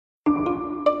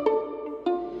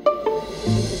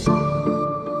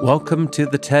Welcome to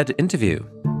the TED Interview.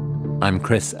 I'm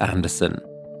Chris Anderson.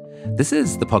 This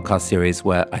is the podcast series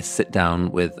where I sit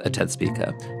down with a TED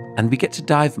speaker and we get to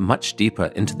dive much deeper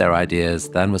into their ideas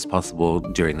than was possible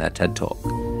during their TED Talk.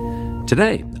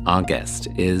 Today, our guest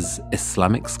is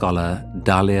Islamic scholar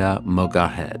Dalia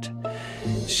Mogahed.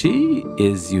 She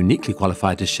is uniquely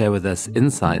qualified to share with us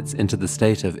insights into the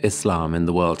state of Islam in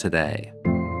the world today.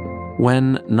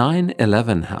 When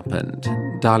 9/11 happened,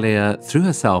 Dalia threw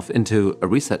herself into a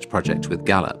research project with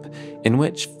Gallup in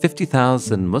which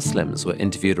 50,000 Muslims were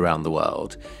interviewed around the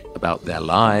world about their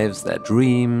lives, their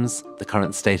dreams, the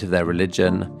current state of their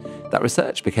religion. That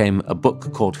research became a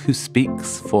book called Who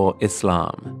Speaks for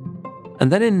Islam?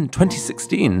 And then in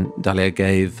 2016, Dalia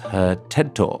gave her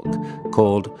TED Talk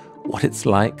called What It's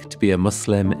Like to Be a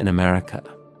Muslim in America.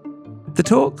 The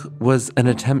talk was an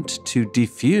attempt to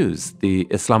defuse the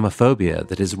Islamophobia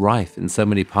that is rife in so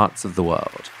many parts of the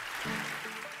world.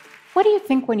 What do you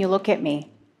think when you look at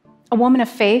me? A woman of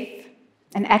faith?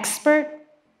 An expert?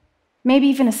 Maybe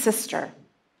even a sister?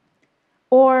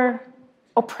 Or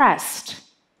oppressed,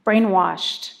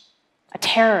 brainwashed, a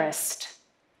terrorist?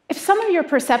 If some of your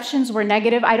perceptions were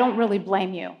negative, I don't really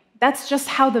blame you. That's just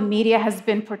how the media has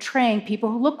been portraying people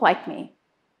who look like me.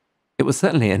 It was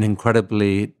certainly an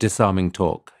incredibly disarming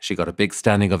talk. She got a big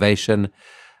standing ovation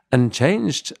and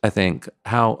changed, I think,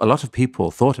 how a lot of people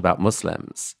thought about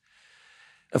Muslims.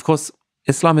 Of course,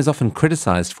 Islam is often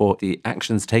criticized for the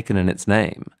actions taken in its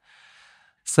name.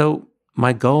 So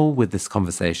my goal with this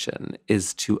conversation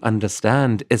is to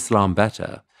understand Islam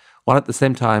better, while at the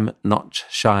same time not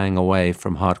shying away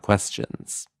from hard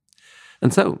questions.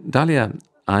 And so, Dalia,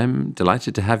 I'm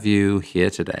delighted to have you here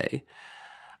today.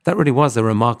 That really was a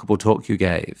remarkable talk you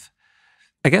gave.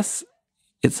 I guess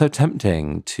it's so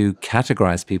tempting to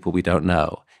categorize people we don't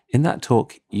know. In that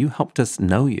talk, you helped us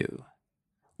know you.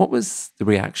 What was the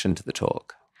reaction to the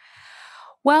talk?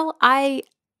 Well, I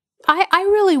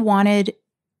really wanted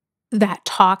that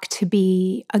talk to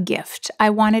be a gift.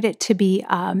 I wanted it to be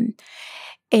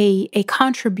a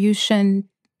contribution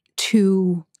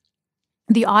to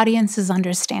the audience's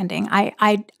understanding.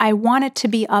 I want it to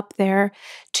be up there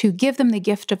to give them the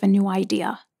gift of a new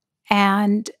idea.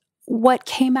 And what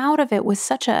came out of it was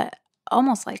such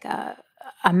almost like a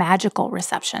magical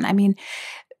reception. I mean,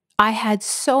 I had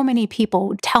so many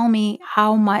people tell me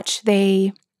how much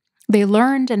they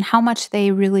learned and how much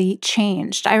they really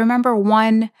changed. I remember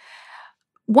one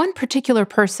particular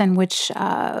person, which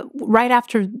right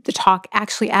after the talk,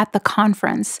 actually at the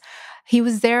conference, he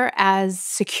was there as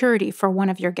security for one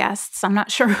of your guests. I'm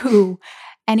not sure who.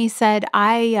 And he said,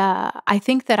 I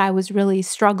think that I was really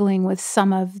struggling with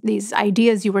some of these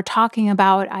ideas you were talking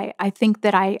about. I think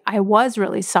that I was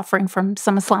really suffering from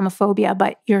some Islamophobia,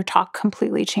 but your talk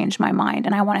completely changed my mind,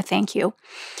 and I want to thank you.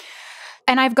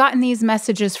 And I've gotten these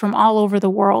messages from all over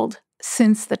the world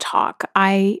since the talk.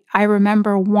 I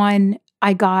remember one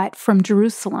I got from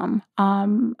Jerusalem.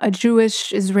 A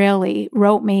Jewish Israeli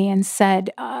wrote me and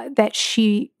said that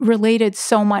she related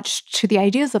so much to the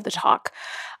ideas of the talk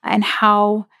and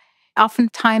how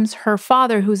oftentimes her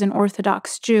father, who's an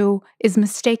Orthodox Jew, is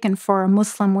mistaken for a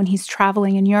Muslim when he's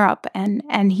traveling in Europe.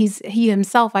 And he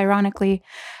himself, ironically,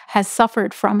 has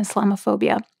suffered from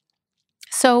Islamophobia.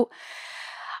 So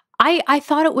I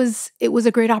thought it was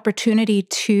a great opportunity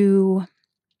to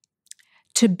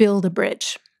build a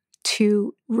bridge,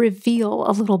 to reveal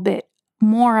a little bit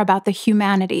more about the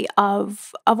humanity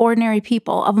of ordinary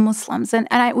people, of Muslims. And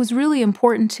it was really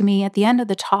important to me at the end of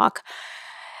the talk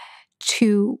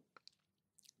to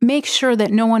make sure that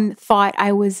no one thought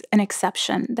I was an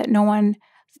exception, that no one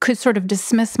could sort of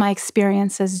dismiss my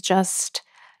experience as just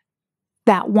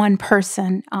that one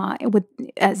person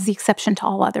as the exception to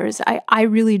all others. I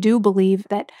really do believe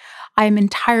that I am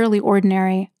entirely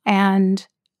ordinary, and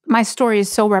my story is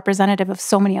so representative of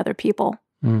so many other people.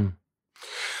 Mm.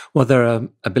 Well, there are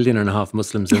 1.5 billion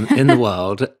Muslims in the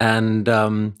world, and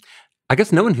I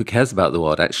guess no one who cares about the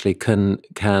world actually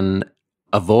can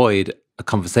avoid a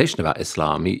conversation about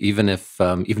Islam, even if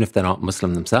they're not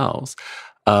Muslim themselves.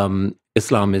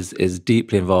 Islam is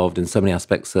deeply involved in so many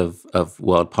aspects of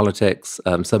world politics.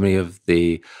 So many of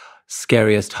the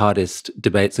scariest, hardest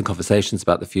debates and conversations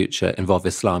about the future involve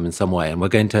Islam in some way. And we're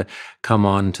going to come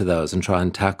on to those and try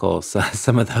and tackle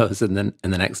some of those in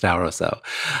the next hour or so.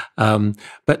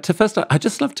 But first, I'd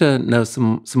just love to know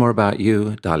some more about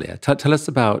you, Dalia. Tell us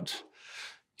about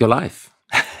your life.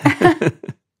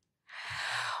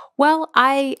 Well,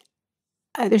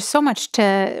 there's so much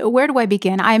to. Where do I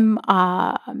begin? I'm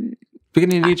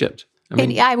beginning in Egypt.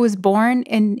 I was born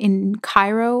in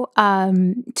Cairo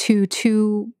to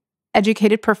two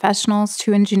educated professionals,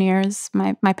 two engineers.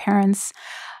 My parents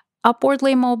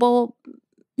upwardly mobile,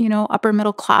 upper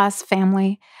middle class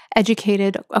family,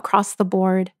 educated across the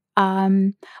board.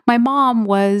 My mom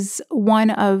was one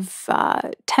of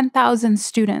 10,000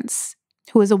 students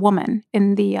who was a woman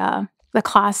in the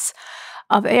class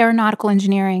of aeronautical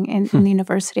engineering in the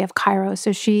University of Cairo.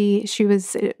 So she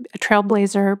was a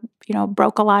trailblazer,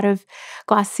 broke a lot of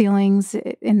glass ceilings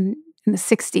in the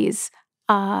 60s.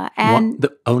 And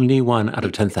the only one out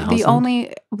of 10,000?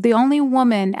 The only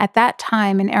woman at that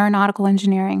time in aeronautical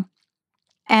engineering.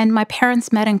 And my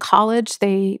parents met in college.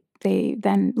 They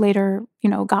then later,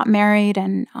 got married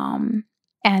and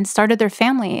started their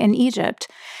family in Egypt.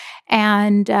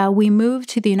 And we moved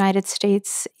to the United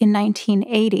States in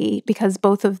 1980 because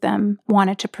both of them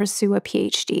wanted to pursue a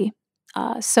PhD.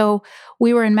 So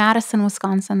we were in Madison,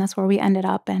 Wisconsin. That's where we ended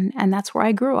up, and that's where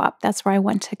I grew up. That's where I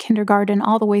went to kindergarten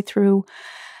all the way through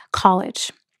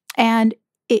college. And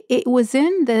it was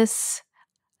in this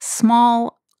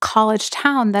small college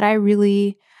town that I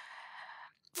really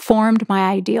formed my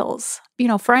ideals.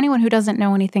 For anyone who doesn't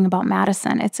know anything about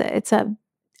Madison, it's a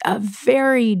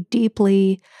very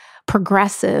deeply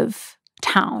progressive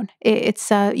town. It's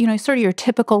sort of your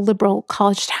typical liberal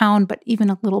college town, but even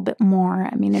a little bit more.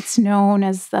 I mean, it's known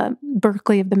as the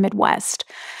Berkeley of the Midwest.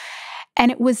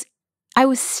 And I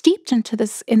was steeped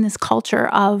in this culture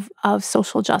of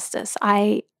social justice.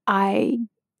 I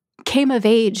came of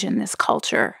age in this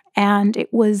culture, and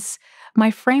it was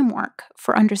my framework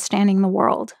for understanding the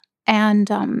world. And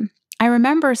I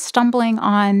remember stumbling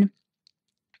on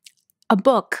a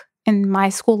book in my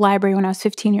school library when I was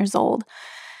 15 years old.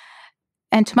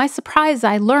 And to my surprise,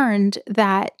 I learned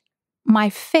that my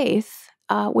faith,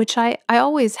 which I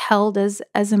always held as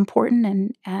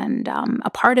important and a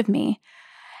part of me,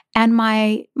 and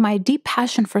my deep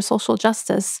passion for social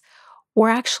justice were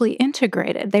actually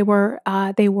integrated. They were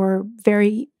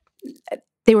very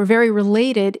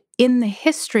related in the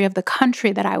history of the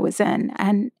country that I was in,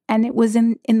 and it was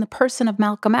in the person of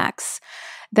Malcolm X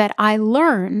that I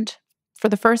learned for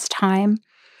the first time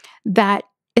that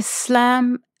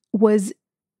Islam was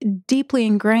deeply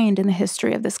ingrained in the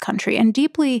history of this country and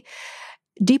deeply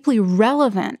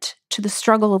relevant to the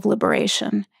struggle of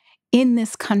liberation in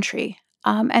this country.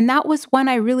 And that was when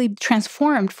I really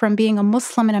transformed from being a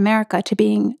Muslim in America to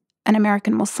being an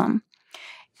American Muslim.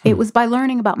 It was by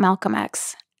learning about Malcolm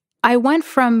X. I went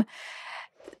from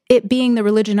it being the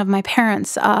religion of my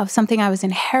parents, something I was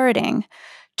inheriting,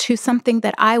 to something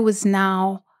that I was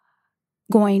now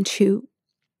going to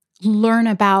learn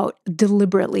about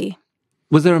deliberately.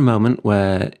 Was there a moment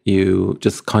where you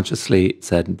just consciously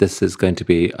said, this is going to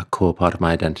be a core part of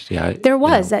my identity? There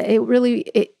was.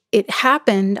 It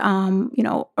happened,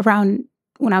 around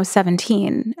when I was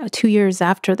 17, 2 years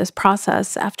after this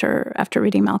process, after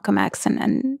reading Malcolm X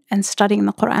and studying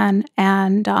the Quran.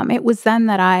 And it was then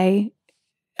that I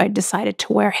decided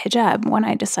to wear hijab, when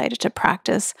I decided to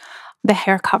practice the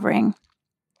hair covering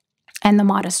and the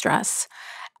modest dress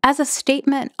as a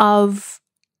statement of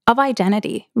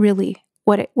identity, really.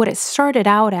 What it started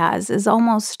out as is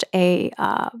almost a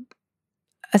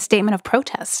statement of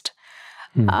protest,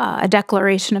 a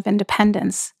declaration of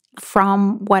independence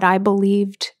from what I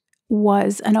believed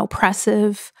was an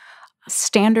oppressive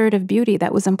standard of beauty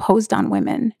that was imposed on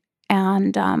women.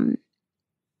 And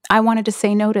I wanted to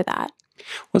say no to that.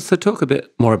 Well, so talk a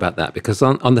bit more about that, because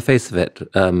on the face of it,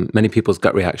 many people's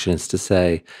gut reaction is to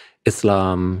say,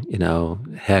 Islam,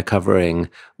 hair covering,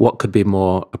 what could be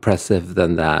more oppressive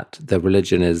than that? The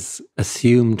religion is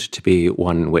assumed to be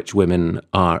one in which women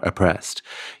are oppressed.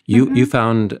 You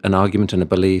found an argument and a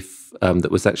belief that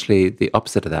was actually the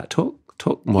opposite of that.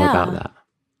 Talk more about that.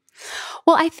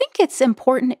 Well, I think it's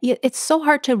important. It's so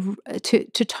hard to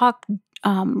talk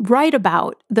right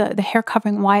about the hair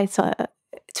covering, why it's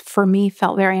for me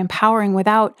felt very empowering,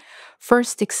 without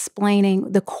first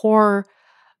explaining the core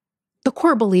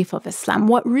belief of Islam,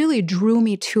 what really drew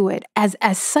me to it as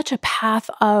such a path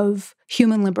of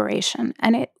human liberation.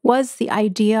 And it was the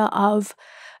idea of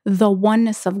the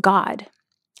oneness of God.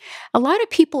 A lot of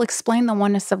people explain the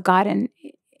oneness of God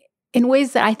in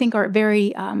ways that I think are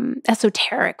very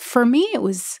esoteric. For me, it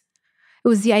was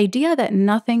the idea that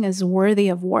nothing is worthy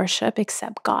of worship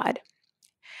except God,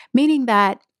 meaning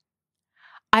that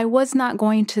I was not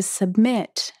going to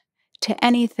submit to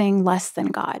anything less than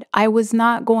God. I was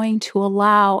not going to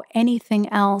allow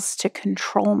anything else to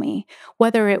control me,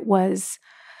 whether it was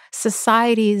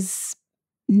society's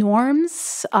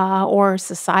norms or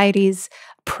society's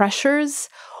pressures,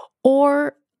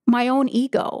 or my own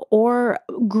ego, or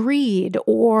greed,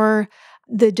 or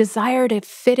the desire to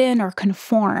fit in or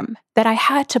conform, that I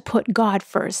had to put God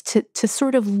first to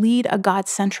sort of lead a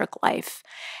God-centric life.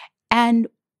 And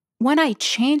when I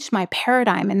changed my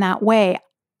paradigm in that way,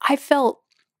 I felt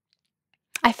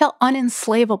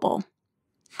unenslavable,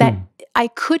 that I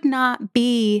could not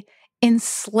be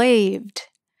enslaved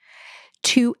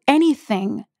to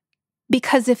anything,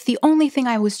 because if the only thing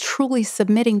I was truly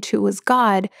submitting to was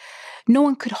God, no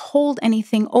one could hold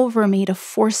anything over me to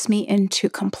force me into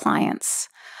compliance.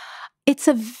 It's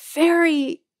a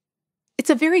very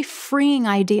freeing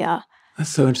idea. That's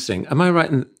so interesting. Am I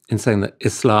right in saying that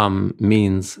Islam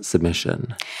means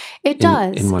submission? It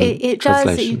does. In one It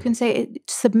translation? does. You can say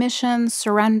submission,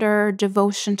 surrender,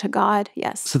 devotion to God.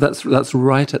 Yes. So that's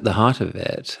right at the heart of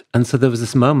it. And so there was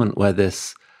this moment where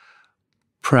this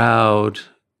proud,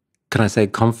 can I say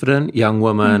confident young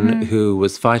woman who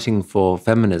was fighting for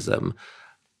feminism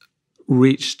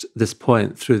reached this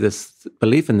point through this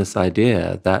belief in this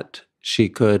idea that she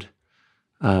could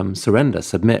surrender,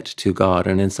 submit to God,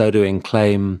 and in so doing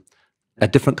claim a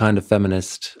different kind of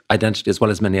feminist identity as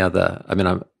well as many other. I mean,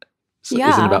 it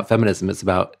isn't about feminism; it's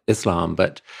about Islam.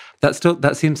 But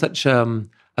that seems such a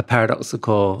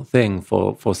paradoxical thing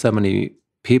for so many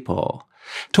people.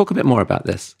 Talk a bit more about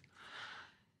this.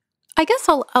 I guess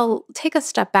I'll take a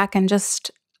step back and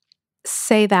just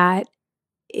say that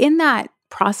in that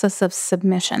process of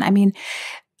submission, I mean,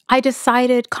 I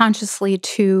decided consciously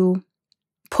to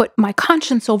put my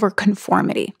conscience over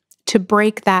conformity, to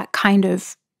break that kind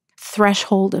of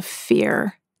threshold of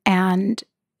fear and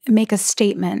make a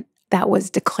statement that was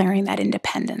declaring that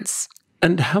independence.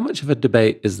 And how much of a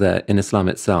debate is there in Islam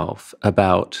itself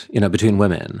about, between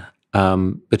women,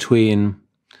 between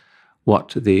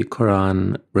what the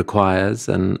Quran requires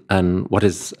and what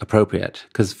is appropriate?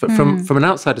 Because from an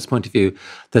outsider's point of view,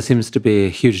 there seems to be a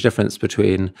huge difference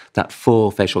between that full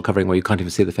facial covering where you can't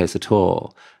even see the face at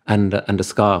all, and a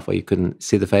scarf where you can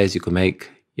see the face, you can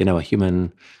make a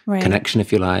human connection,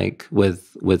 if you like,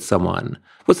 with someone.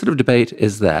 What sort of debate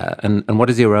is there, and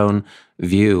what is your own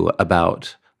view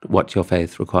about what your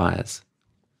faith requires?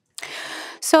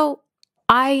 So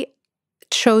I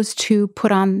chose to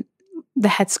put on the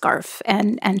headscarf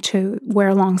and to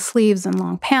wear long sleeves and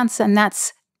long pants. And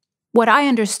that's what I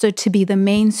understood to be the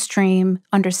mainstream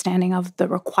understanding of the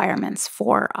requirements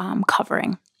for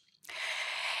covering.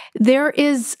 There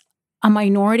is a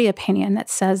minority opinion that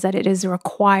says that it is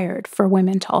required for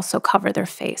women to also cover their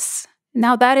face.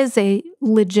 Now, that is a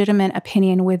legitimate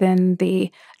opinion within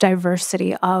the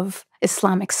diversity of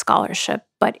Islamic scholarship,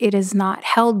 but it is not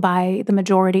held by the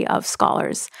majority of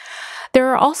scholars. There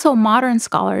are also modern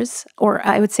scholars, or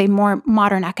I would say more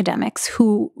modern academics,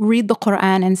 who read the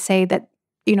Quran and say that,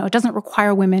 it doesn't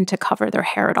require women to cover their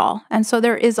hair at all. And so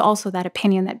there is also that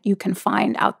opinion that you can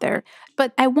find out there.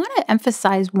 But I want to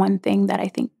emphasize one thing that I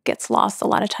think gets lost a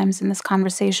lot of times in this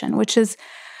conversation, which is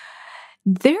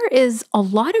there is a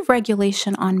lot of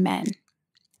regulation on men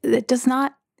that does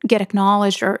not get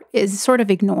acknowledged or is sort of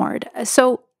ignored.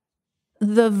 So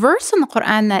the verse in the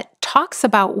Quran that talks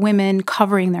about women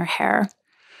covering their hair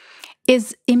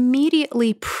is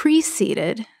immediately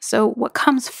preceded. So what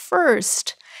comes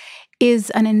first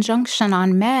is an injunction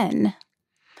on men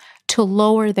to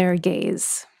lower their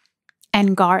gaze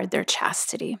and guard their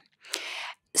chastity.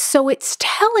 So it's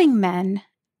telling men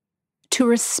to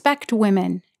respect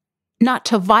women, not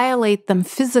to violate them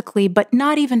physically, but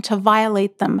not even to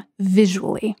violate them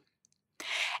visually.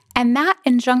 And that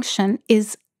injunction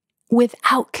is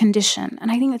without condition.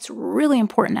 And I think it's really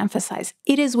important to emphasize.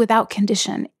 It is without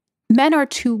condition. Men are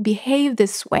to behave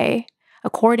this way,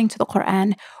 according to the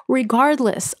Quran,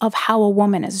 regardless of how a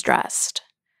woman is dressed.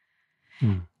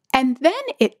 And then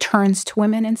it turns to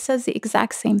women and says the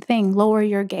exact same thing: lower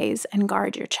your gaze and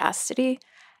guard your chastity.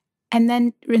 And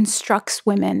then instructs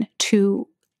women to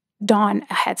don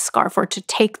a headscarf, or to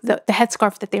take the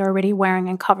headscarf that they're already wearing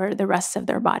and cover the rest of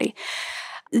their body.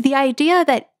 The idea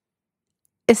that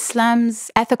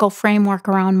Islam's ethical framework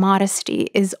around modesty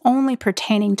is only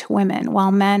pertaining to women,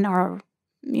 while men are,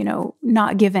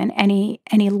 not given any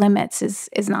limits,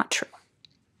 is not true.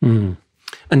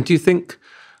 And do you think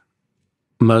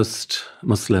most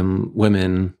Muslim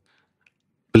women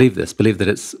believe this? Believe that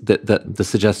it's that the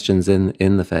suggestions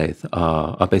in the faith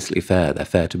are basically fair? They're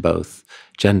fair to both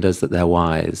genders, that they're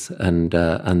wise, and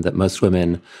that most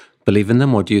women believe in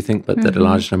them? Or do you think that a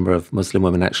large number of Muslim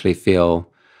women actually feel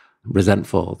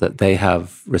resentful that they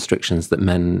have restrictions that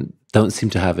men don't seem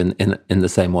to have in the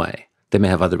same way? They may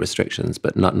have other restrictions,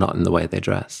 but not in the way they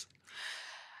dress.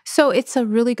 So it's a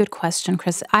really good question,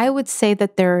 Chris. I would say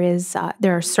that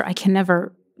I can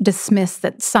never dismiss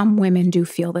that some women do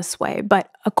feel this way.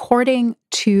 But according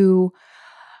to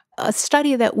a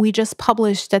study that we just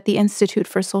published at the Institute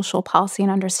for Social Policy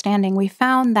and Understanding, we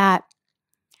found that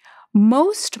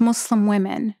most Muslim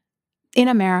women in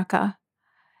America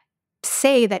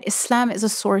say that Islam is a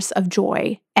source of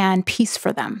joy and peace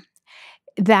for them,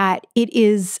 that it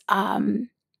is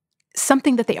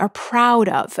something that they are proud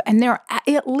of, and they're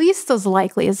at least as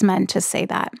likely as men to say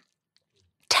that.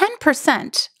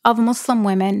 10% of Muslim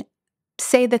women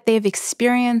say that they've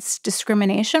experienced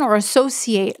discrimination or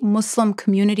associate Muslim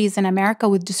communities in America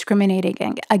with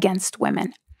discriminating against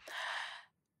women.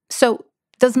 So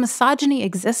does misogyny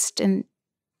exist in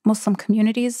Muslim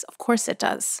communities? Of course it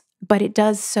does. But it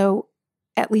does so,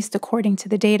 at least according to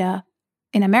the data,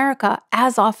 in America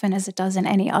as often as it does in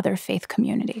any other faith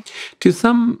community. Do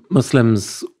some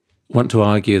Muslims want to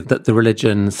argue that the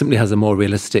religion simply has a more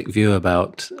realistic view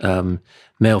about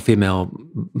male-female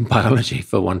biology,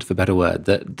 for want of a better word,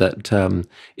 that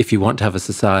if you want to have a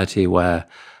society where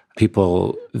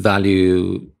people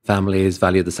value families,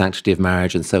 value the sanctity of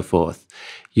marriage and so forth,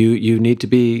 you need to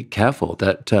be careful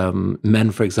that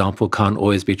men, for example, can't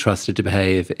always be trusted to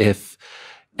behave if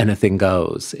anything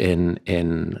goes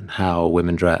in how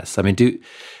women dress. I mean,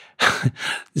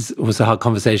 this was hard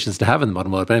conversations to have in the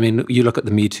modern world, but I mean, you look at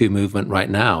the Me Too movement right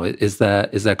now. Is there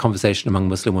a conversation among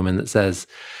Muslim women that says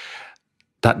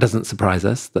that doesn't surprise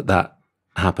us that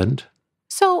happened?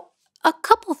 So a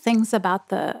couple things about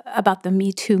the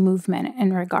Me Too movement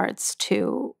in regards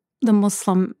to the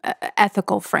Muslim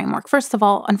ethical framework. First of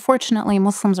all, unfortunately,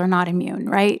 Muslims are not immune,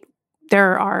 right?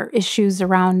 There are issues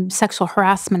around sexual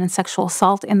harassment and sexual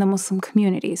assault in the Muslim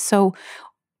community. So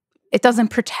it doesn't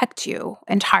protect you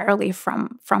entirely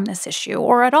from this issue,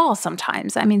 or at all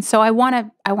sometimes. I mean, so I want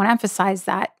to emphasize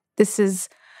that this is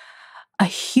a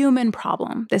human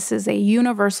problem. This is a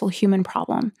universal human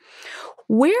problem.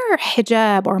 Where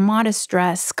hijab or modest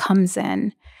dress comes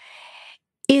in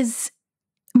is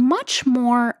much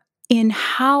more in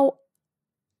how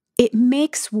it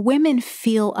makes women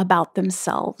feel about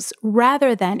themselves,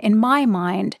 rather than, in my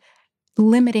mind,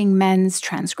 limiting men's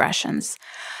transgressions.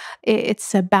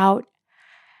 It's about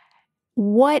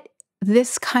what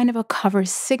this kind of a cover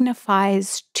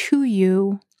signifies to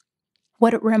you,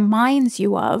 what it reminds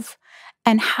you of,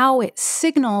 and how it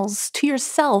signals to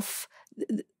yourself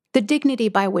the dignity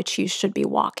by which you should be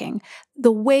walking,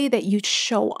 the way that you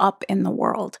show up in the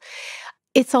world.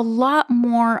 It's a lot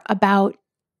more about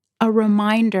a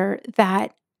reminder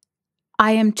that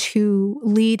I am to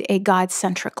lead a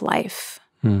God-centric life.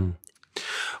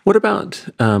 What about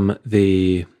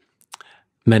the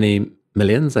many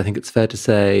millions, I think it's fair to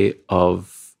say,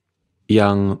 of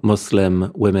young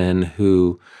Muslim women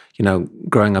who,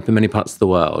 growing up in many parts of the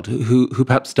world, who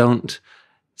perhaps don't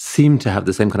seem to have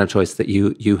the same kind of choice that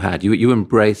you had? You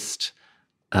embraced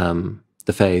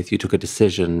the faith. You took a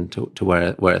decision to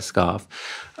wear a scarf.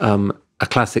 A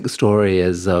classic story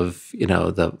is of,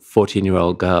 the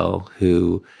 14-year-old girl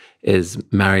who is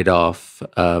married off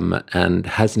and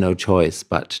has no choice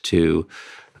but to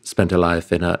spend her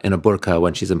life in a burqa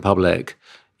when she's in public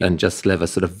and just live a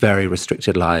sort of very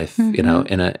restricted life,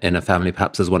 in a family,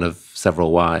 perhaps as one of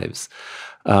several wives.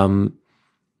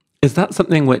 Is that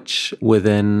something which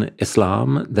within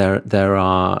Islam there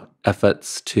are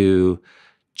efforts to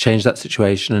change that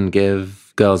situation and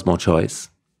give girls more choice?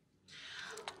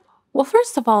 Well,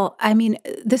 first of all, I mean,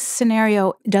 this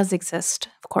scenario does exist,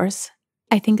 of course.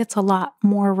 I think it's a lot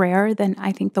more rare than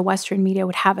I think the Western media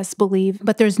would have us believe,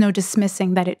 but there's no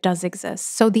dismissing that it does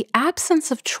exist. So the absence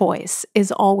of choice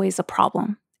is always a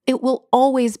problem. It will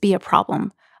always be a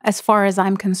problem, as far as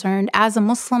I'm concerned, as a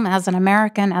Muslim, as an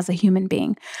American, as a human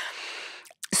being.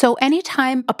 So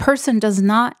anytime a person does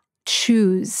not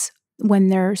choose when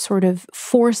they're sort of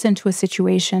forced into a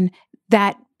situation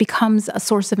that becomes a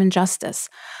source of injustice,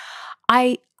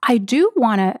 I do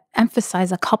want to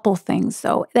emphasize a couple things,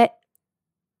 though, that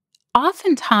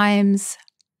oftentimes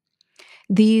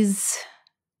these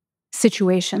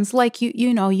situations, like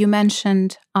you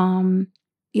mentioned,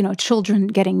 children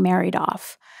getting married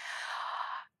off,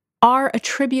 are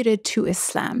attributed to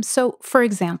Islam. So, for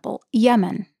example,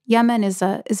 Yemen is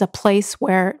a place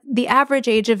where the average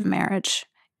age of marriage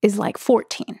is like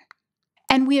 14,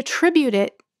 and we attribute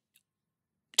it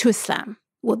to Islam.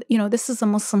 Well, this is a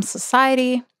Muslim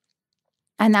society,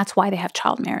 and that's why they have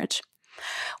child marriage.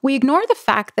 We ignore the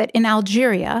fact that in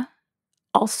Algeria,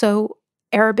 also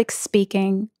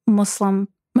Arabic-speaking Muslim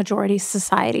majority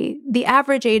society, the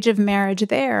average age of marriage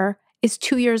there is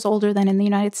 2 years older than in the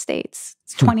United States.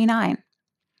 It's 29.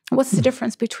 What's the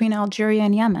difference between Algeria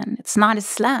and Yemen? It's not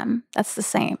Islam. That's the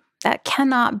same. That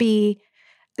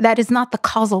is not the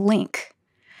causal link.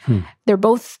 They're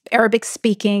both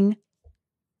Arabic-speaking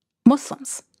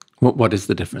Muslims. What is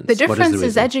the difference? The difference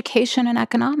is education and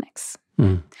economics.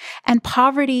 And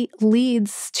poverty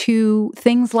leads to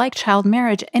things like child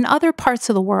marriage. In other parts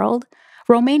of the world,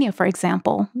 Romania, for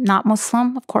example, not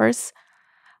Muslim, of course,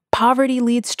 poverty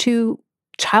leads to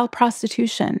child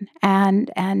prostitution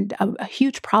and a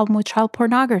huge problem with child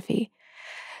pornography.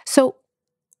 So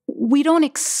we don't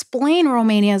explain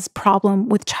Romania's problem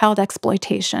with child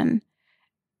exploitation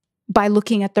by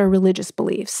looking at their religious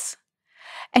beliefs.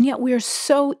 And yet we are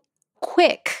so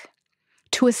quick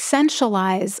to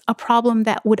essentialize a problem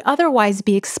that would otherwise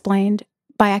be explained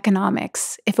by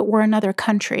economics if it were another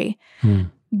country,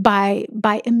 by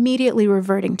immediately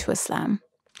reverting to Islam.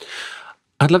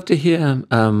 I'd love to hear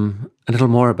a little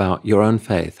more about your own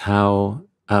faith, how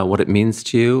what it means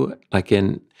to you, like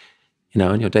in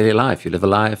your daily life. You live a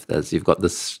life. You've got the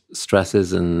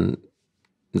stresses and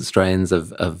strains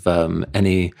of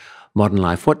any modern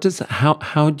life.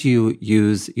 How do you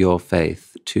use your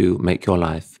faith to make your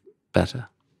life better?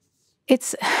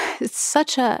 It's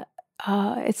such a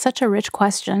rich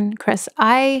question, Chris.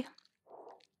 I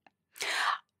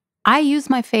use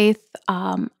my faith.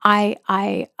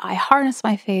 I harness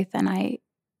my faith, and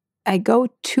I go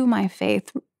to my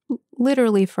faith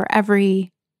literally for everything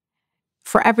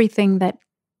that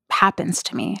happens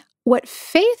to me. What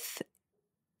faith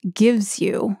gives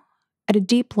you at a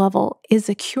deep level is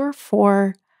a cure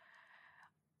for,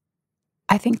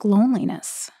 I think,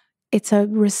 loneliness. It's a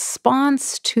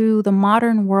response to the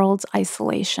modern world's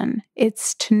isolation.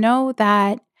 It's to know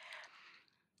that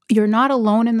you're not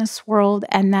alone in this world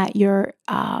and that you're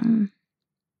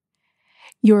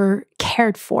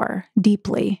cared for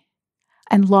deeply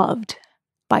and loved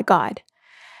by God.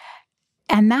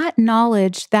 And that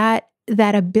knowledge, that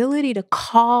ability to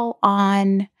call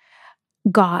on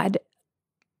God,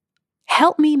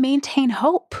 helped me maintain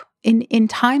hope in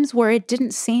times where it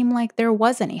didn't seem like there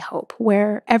was any hope,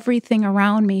 where everything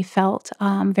around me felt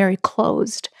very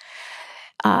closed.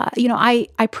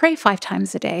 I pray 5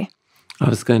 times a day. I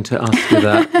was going to ask you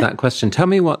that question. Tell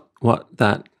me what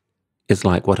that is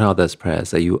like. What are those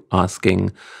prayers? Are you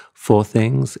asking for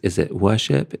things? Is it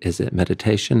worship? Is it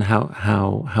meditation?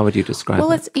 How would you describe it?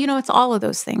 Well, it's all of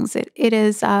those things. It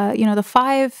is the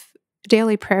 5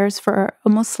 daily prayers for a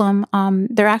Muslim.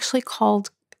 They're actually called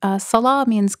salah,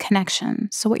 means connection.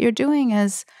 So what you're doing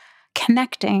is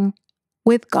connecting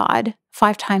with God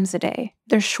 5 times a day.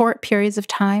 They're short periods of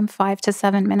time, 5 to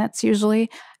 7 minutes usually.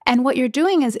 And what you're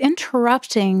doing is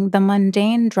interrupting the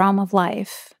mundane drama of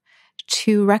life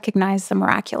to recognize the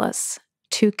miraculous,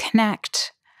 to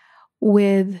connect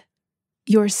with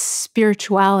your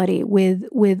spirituality, with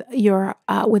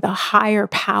a higher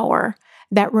power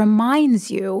that reminds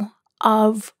you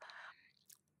of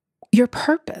your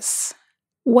purpose,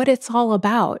 what it's all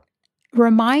about,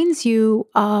 reminds you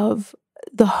of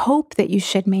the hope that you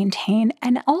should maintain,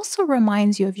 and also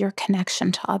reminds you of your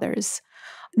connection to others,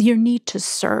 your need to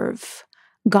serve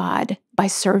God by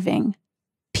serving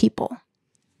people.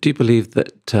 Do you believe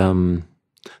that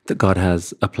that God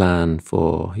has a plan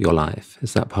for your life?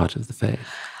 Is that part of the faith?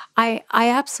 I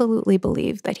absolutely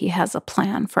believe that He has a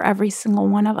plan for every single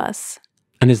one of us.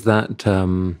 And is that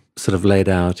sort of laid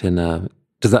out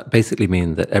does that basically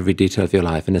mean that every detail of your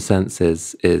life, in a sense,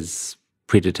 is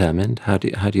predetermined? How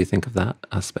do you think of that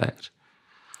aspect?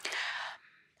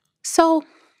 So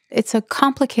it's a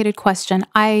complicated question.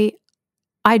 I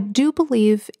do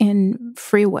believe in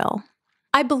free will.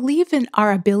 I believe in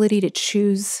our ability to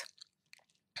choose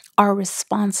our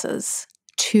responses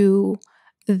to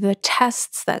the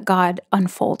tests that God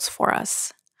unfolds for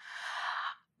us.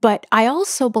 But I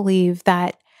also believe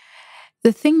that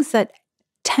the things that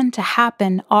tend to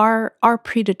happen are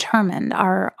predetermined,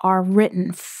 are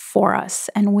written for us,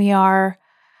 and we are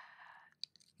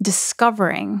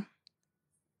discovering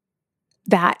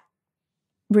that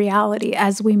reality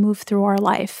as we move through our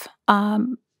life. I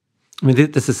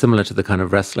mean, this is similar to the kind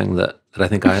of wrestling that I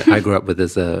think I grew up with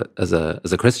as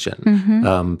a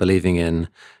Christian, believing in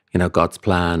God's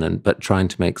plan, but trying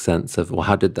to make sense of, well,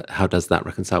 how does that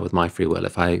reconcile with my free will?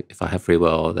 If I have free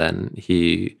will, then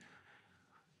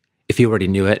if he already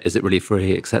knew it, is it really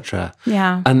free, etc.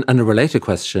 Yeah. And a related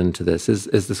question to this is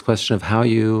this question of how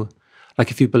you, like,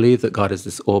 if you believe that God is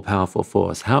this all-powerful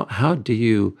force, how do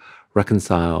you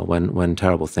reconcile when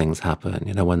terrible things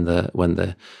happen? When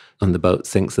the boat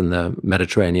sinks in the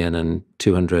Mediterranean and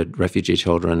 200 refugee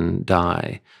children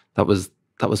die. That was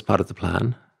part of the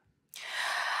plan.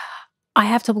 I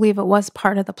have to believe it was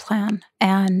part of the plan.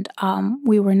 And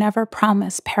we were never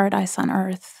promised paradise on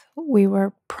earth. We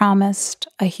were promised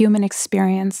a human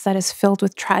experience that is filled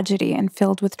with tragedy and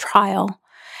filled with trial.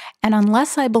 And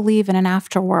unless I believe in an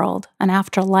afterworld, an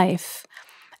afterlife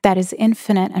that is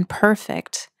infinite and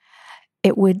perfect,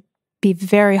 it would be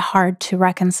very hard to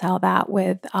reconcile that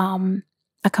with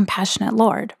a compassionate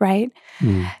Lord, right?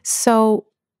 So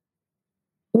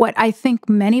what I think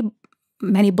many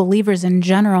believers in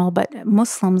general, but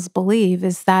Muslims believe,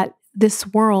 is that this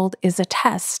world is a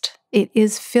test. It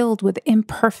is filled with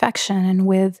imperfection and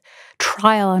with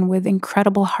trial and with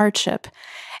incredible hardship.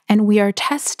 And we are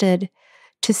tested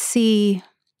to see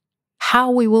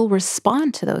how we will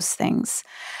respond to those things.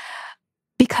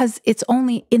 Because it's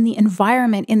only in the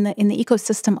environment, in the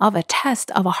ecosystem of a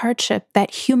test, of a hardship, that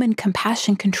human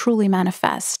compassion can truly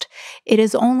manifest. It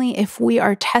is only if we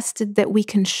are tested that we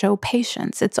can show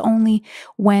patience. It's only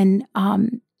when,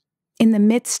 in the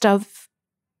midst of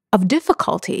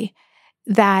difficulty,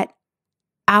 that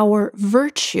our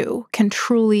virtue can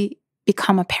truly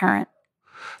become apparent.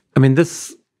 I mean,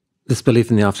 this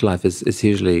belief in the afterlife is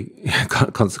hugely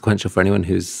consequential for anyone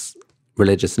who's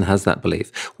religious and has that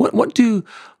belief. What do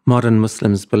modern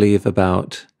Muslims believe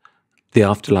about the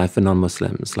afterlife for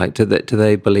non-Muslims? Like, do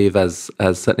they believe, as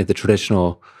certainly the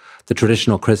traditional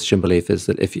Christian belief is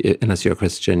that unless you're a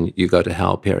Christian, you go to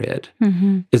hell, period.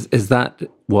 Is that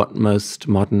what most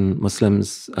modern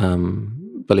Muslims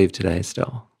believe today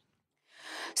still?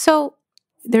 So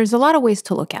there's a lot of ways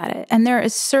to look at it. And there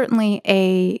is certainly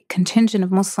a contingent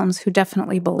of Muslims who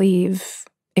definitely believe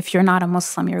if you're not a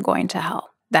Muslim, you're going to hell.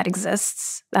 That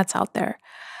exists. That's out there.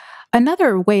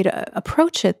 Another way to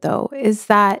approach it, though, is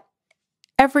that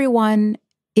everyone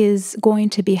is going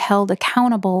to be held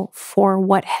accountable for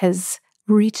what has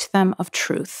reached them of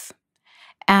truth.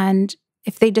 And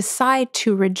if they decide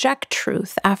to reject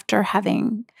truth after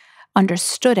having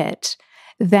understood it,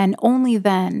 then only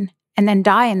then, and then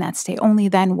die in that state, only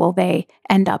then will they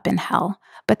end up in hell.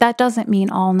 But that doesn't mean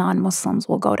all non-Muslims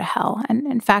will go to hell. And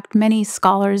in fact, many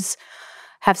scholars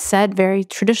have said, very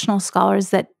traditional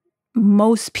scholars, that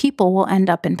most people will end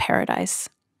up in paradise.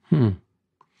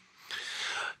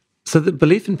 So the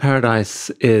belief in paradise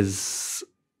is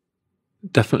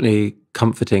definitely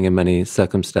comforting in many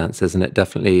circumstances, and it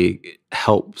definitely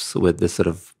helps with this sort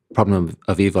of problem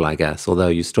of evil, I guess, although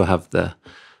you still have the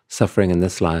suffering in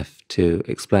this life to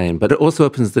explain. But it also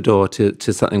opens the door to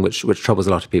something which troubles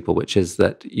a lot of people, which is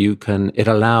that it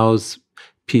allows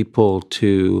people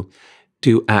to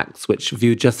do acts which,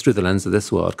 viewed just through the lens of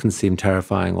this world, can seem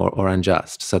terrifying or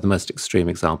unjust. So the most extreme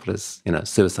example is,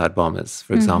 suicide bombers,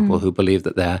 for example, who believe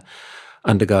that they're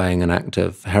undergoing an act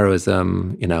of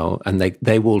heroism, and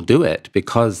they will do it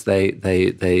because they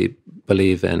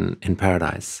believe in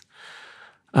paradise.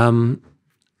 Let's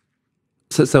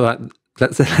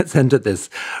enter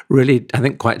this really, I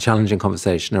think, quite challenging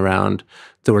conversation around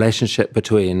the relationship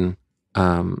between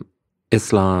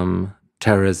Islam,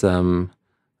 terrorism.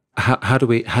 How do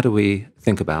we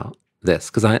think about this?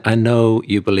 Because I know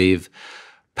you believe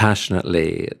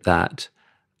passionately that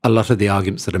a lot of the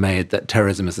arguments that are made that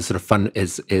terrorism is a sort of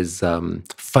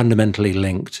fundamentally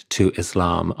linked to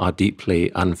Islam are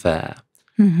deeply unfair.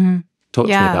 Talk to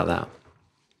me about that.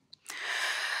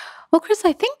 Well, Chris,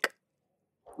 I think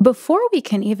before we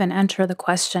can even enter the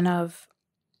question of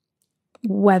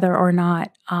whether or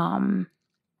not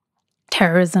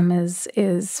terrorism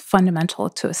is fundamental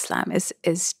to Islam,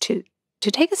 is to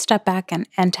take a step back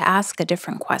and to ask a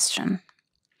different question.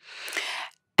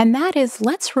 And that is,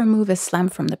 let's remove Islam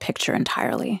from the picture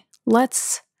entirely.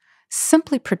 Let's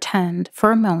simply pretend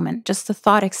for a moment, just a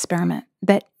thought experiment,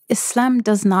 that Islam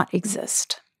does not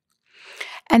exist.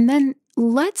 And then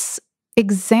let's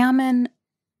examine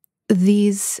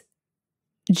these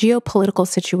geopolitical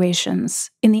situations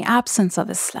in the absence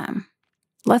of Islam.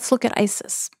 Let's look at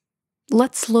ISIS.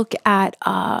 Let's look at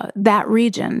that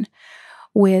region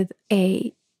with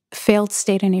a failed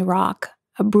state in Iraq,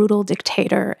 a brutal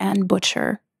dictator and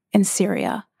butcher in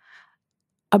Syria,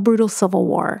 a brutal civil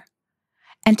war,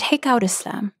 and take out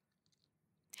Islam.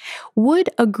 Would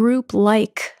a group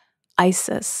like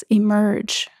ISIS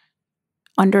emerge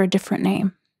under a different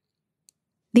name?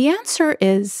 The answer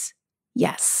is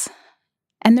yes.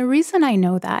 And the reason I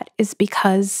know that is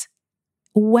because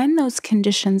when those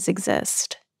conditions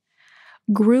exist,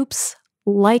 groups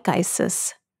like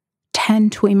ISIS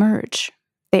tend to emerge.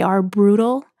 They are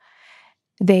brutal.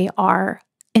 They are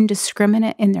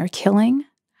indiscriminate in their killing.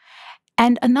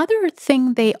 And another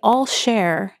thing they all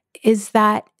share is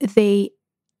that they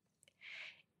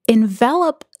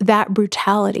envelop that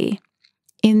brutality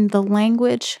in the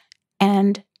language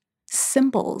and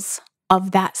symbols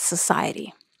of that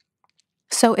society.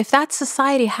 So if that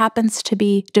society happens to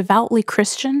be devoutly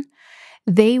Christian,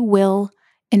 they will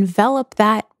envelop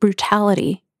that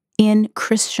brutality in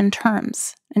Christian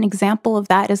terms. An example of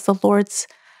that is the Lord's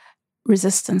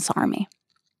Resistance Army.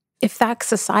 if that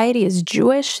society is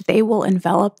Jewish, they will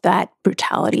envelop that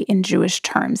brutality in Jewish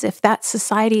terms. If that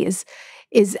society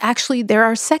is actually, there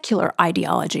are secular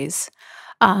ideologies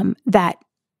that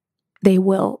they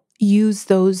will use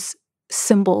those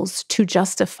symbols to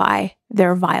justify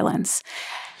their violence.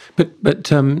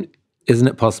 But isn't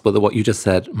it possible that what you just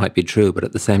said might be true, but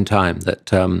at the same time that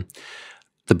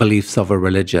the beliefs of a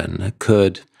religion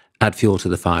could add fuel to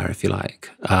the fire, if you like?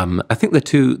 I think the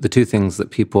two things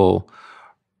that people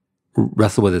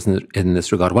wrestle with in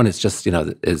this regard. One is just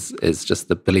is just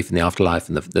the belief in the afterlife,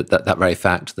 and that very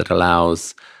fact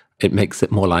that makes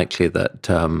it more likely that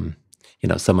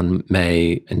someone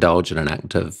may indulge in an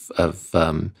act of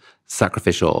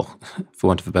sacrificial, for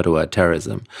want of a better word,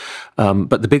 terrorism.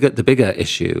 But the bigger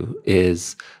issue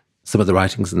is some of the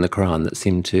writings in the Quran that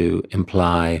seem to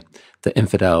imply that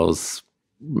infidels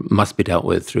must be dealt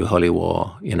with through holy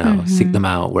war. Seek them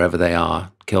out wherever they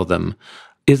are, kill them.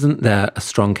 Isn't there a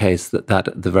strong case that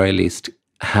at the very least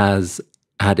has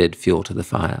added fuel to the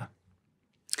fire?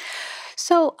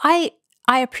 So I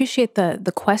appreciate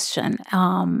the question.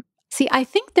 See, I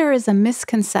think there is a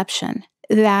misconception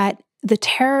that the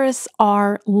terrorists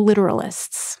are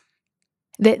literalists,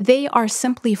 that they are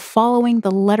simply following the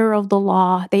letter of the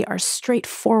law. They are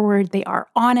straightforward. They are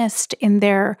honest in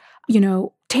their,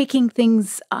 taking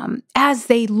things as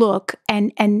they look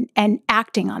and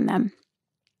acting on them.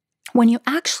 When you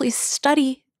actually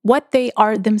study what they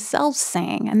are themselves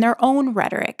saying and their own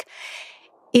rhetoric,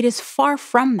 it is far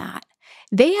from that.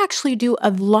 They actually do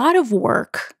a lot of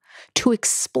work to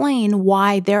explain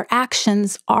why their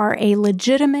actions are a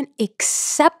legitimate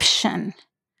exception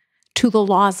to the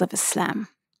laws of Islam.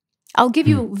 I'll give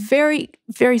you a very,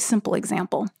 very simple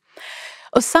example.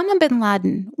 Osama bin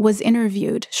Laden was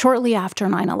interviewed shortly after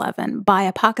 9/11 by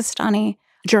a Pakistani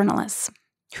journalist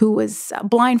who was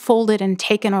blindfolded and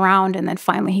taken around, and then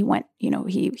finally he went,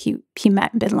 he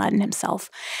met bin Laden himself.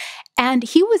 And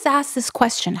he was asked this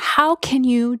question: how can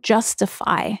you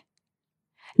justify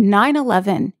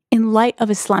 9/11 in light of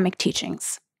Islamic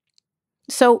teachings?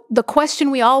 So the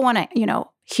question we all want to,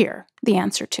 hear the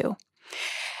answer to.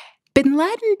 Bin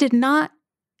Laden did not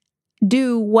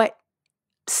do what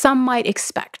some might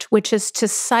expect, which is to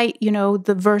cite,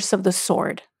 the verse of the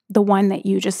sword, the one that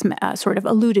you just sort of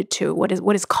alluded to,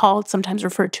 what is called, sometimes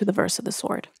referred to, the verse of the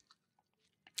sword.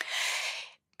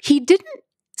 He didn't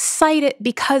cite it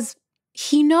because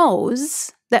he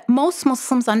knows that most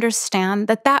Muslims understand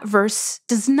that verse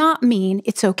does not mean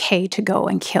it's okay to go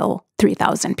and kill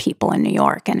 3,000 people in New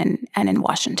York and in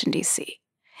Washington, D.C.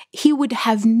 He would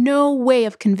have no way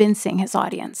of convincing his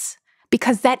audience,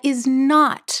 because that is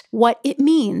not what it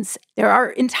means. There are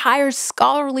entire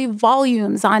scholarly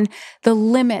volumes on the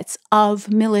limits of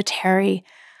military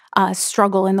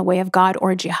struggle in the way of God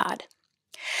or jihad.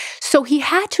 So he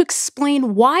had to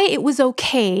explain why it was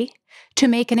okay to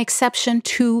make an exception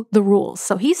to the rules.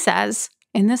 So he says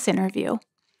in this interview,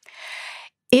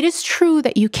 it is true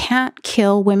that you can't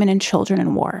kill women and children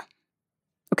in war.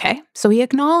 Okay, so he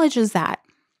acknowledges that,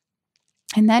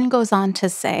 and then goes on to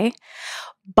say,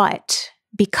 but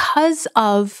because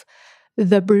of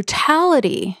the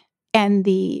brutality and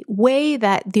the way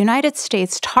that the United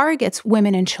States targets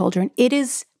women and children, it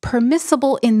is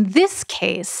permissible in this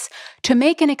case to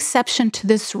make an exception to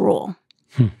this rule.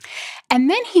 And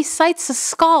then he cites a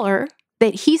scholar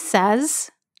that he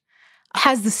says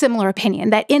has the similar opinion,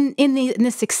 that in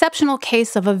this exceptional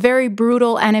case of a very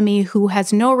brutal enemy who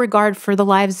has no regard for the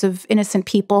lives of innocent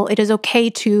people, it is okay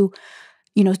to,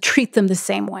 treat them the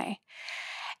same way.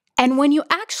 And when you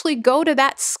actually go to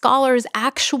that scholar's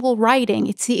actual writing,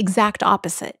 it's the exact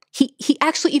opposite. He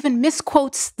actually even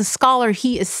misquotes the scholar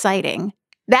he is citing.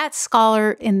 That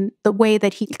scholar, in the way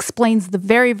that he explains the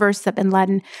very verse that bin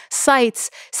Laden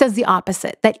cites, says the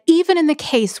opposite, that even in the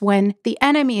case when the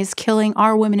enemy is killing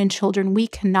our women and children, we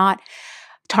cannot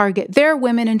target their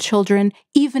women and children,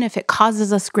 even if it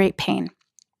causes us great pain.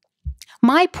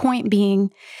 My point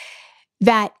being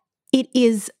that it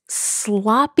is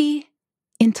sloppy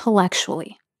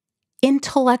intellectual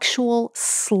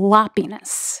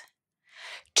sloppiness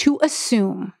to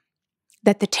assume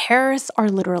that the terrorists are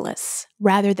literalists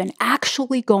rather than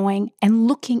actually going and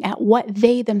looking at what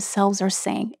they themselves are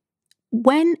saying.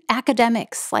 When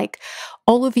academics like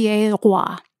Olivier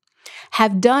Roy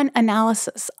have done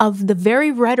analysis of the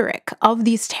very rhetoric of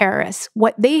these terrorists,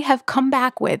 what they have come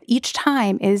back with each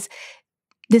time is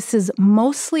this is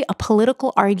mostly a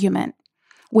political argument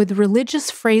with religious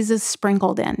phrases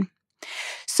sprinkled in.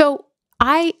 So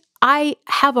I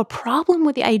have a problem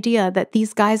with the idea that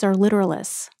these guys are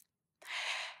literalists,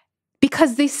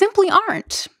 because they simply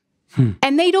aren't.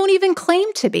 And they don't even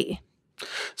claim to be.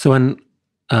 So when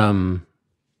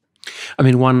I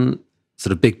mean, one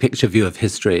sort of big picture view of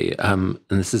history, and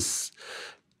it's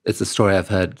a story I've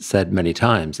heard said many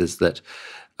times, is that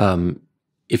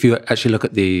if you actually look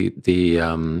at the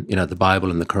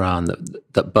Bible and the Quran,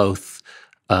 that both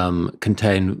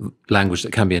contain language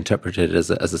that can be interpreted as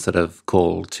a sort of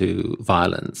call to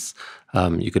violence.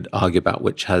 You could argue about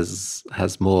which has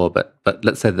more, but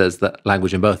let's say there's that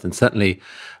language in both. And certainly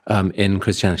in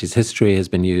Christianity's history has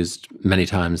been used many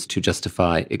times to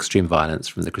justify extreme violence,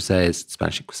 from the Crusades,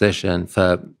 Spanish Inquisition.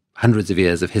 For hundreds of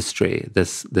years of history,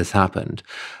 this happened.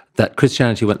 That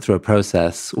Christianity went through a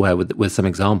process where, with some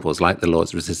examples like the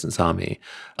Lord's Resistance Army,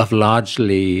 of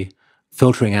largely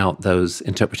filtering out those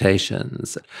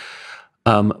interpretations.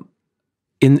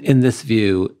 In this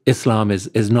view, Islam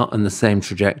is not on the same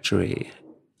trajectory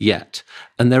yet.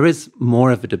 And there is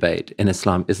more of a debate in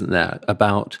Islam, isn't there,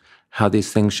 about how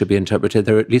these things should be interpreted.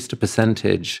 There are at least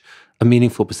a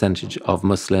meaningful percentage of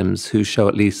Muslims who show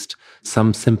at least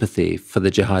some sympathy for the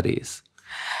jihadis.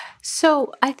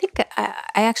 So I think I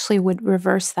actually would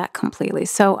reverse that completely.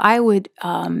 So I would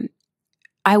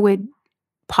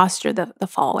posture the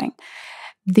following: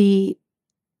 the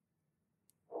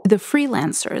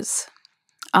freelancers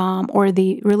or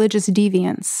the religious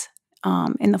deviants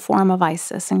in the form of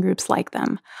ISIS and groups like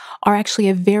them are actually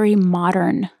a very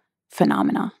modern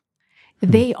phenomena.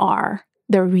 They are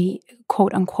the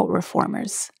quote unquote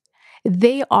reformers.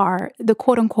 They are the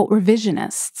quote unquote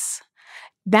revisionists.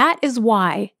 That is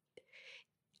why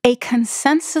a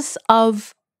consensus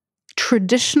of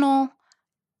traditional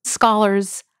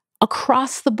scholars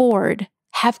across the board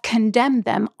have condemned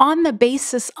them on the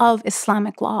basis of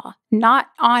Islamic law, not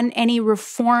on any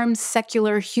reformed,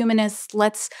 secular, humanist,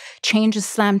 let's change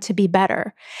Islam to be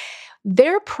better.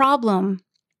 Their problem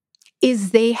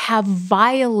is they have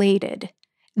violated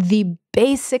the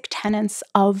basic tenets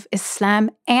of Islam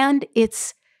and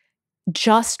its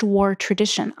just war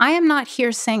tradition. I am not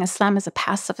here saying Islam is a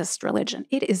pacifist religion.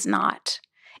 It is not.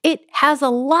 It has a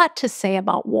lot to say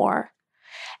about war.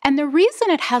 And the reason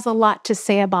it has a lot to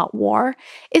say about war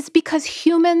is because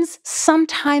humans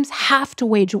sometimes have to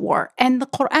wage war. And the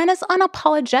Quran is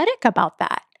unapologetic about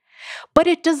that. But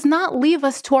it does not leave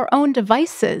us to our own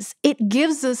devices. It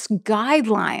gives us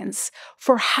guidelines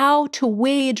for how to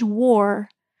wage war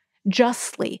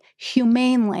justly,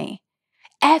 humanely,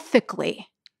 ethically.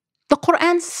 The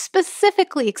Quran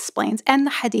specifically explains, and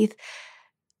the Hadith,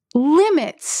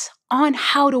 limits on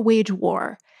how to wage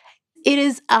war. It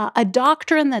is a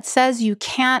doctrine that says you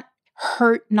can't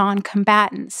hurt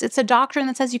non-combatants. It's a doctrine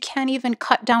that says you can't even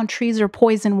cut down trees or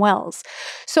poison wells.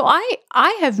 So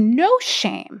I have no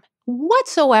shame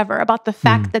whatsoever about the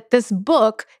fact that this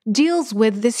book deals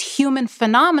with this human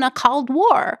phenomena called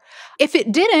war. If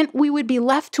it didn't, we would be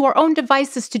left to our own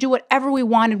devices to do whatever we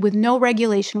wanted with no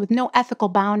regulation, with no ethical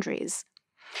boundaries.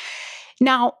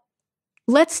 Now,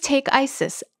 let's take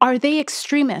ISIS. Are they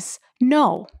extremists?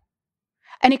 No.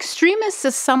 An extremist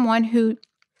is someone who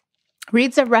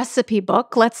reads a recipe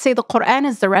book. Let's say the Quran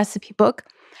is the recipe book.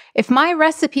 If my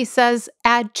recipe says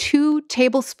add 2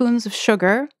 tablespoons of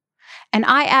sugar, and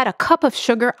I add a cup of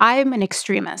sugar, I'm an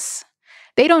extremist.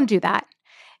 They don't do that.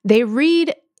 They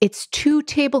read it's 2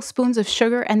 tablespoons of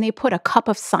sugar and they put a cup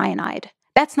of cyanide.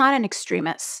 That's not an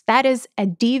extremist. That is a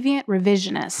deviant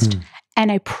revisionist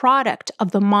and a product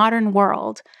of the modern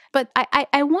world. But I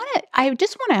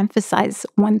just want to emphasize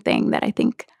one thing that I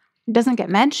think doesn't get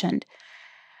mentioned.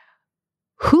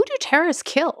 Who do terrorists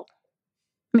kill?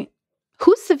 I mean,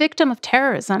 who's the victim of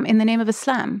terrorism in the name of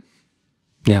Islam?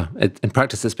 Yeah, in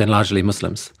practice, it's been largely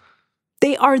Muslims.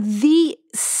 They are the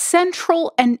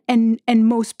central and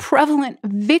most prevalent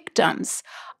victims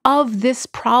of this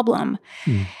problem.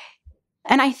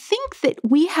 And I think that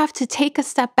we have to take a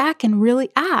step back and really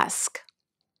ask,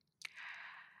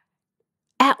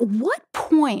 at what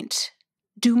point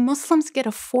do Muslims get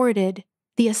afforded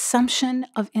the assumption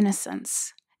of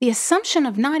innocence? The assumption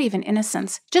of not even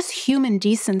innocence, just human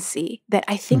decency that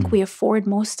I think we afford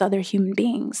most other human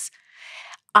beings.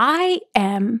 I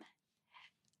am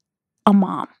a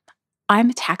mom.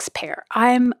 I'm a taxpayer.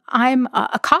 I'm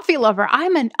a coffee lover.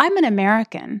 I'm an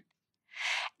American.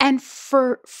 And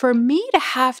for me to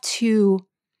have to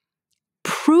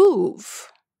prove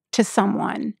to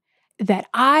someone that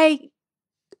I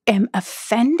am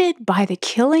offended by the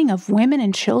killing of women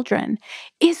and children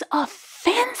is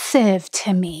offensive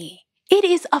to me. It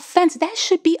is offensive. That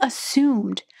should be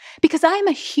assumed because I'm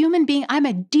a human being. I'm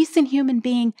a decent human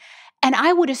being. And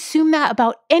I would assume that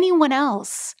about anyone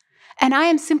else. And I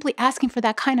am simply asking for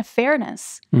that kind of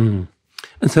fairness. And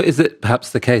so is it perhaps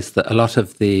the case that a lot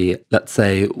of the, let's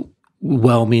say,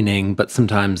 well-meaning but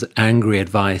sometimes angry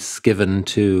advice given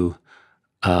to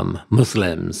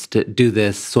Muslims to do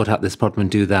this, sort out this problem,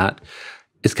 and do that,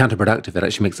 is counterproductive. It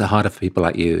actually makes it harder for people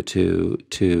like you to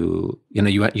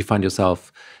you find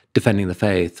yourself defending the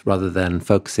faith rather than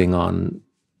focusing on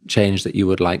change that you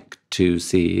would like to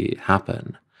see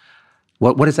happen.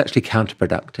 What is actually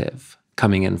counterproductive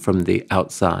coming in from the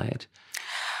outside?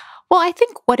 Well, I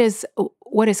think what is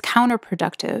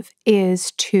counterproductive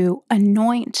is to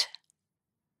anoint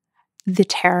the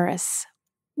terrorists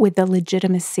with the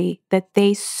legitimacy that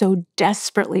they so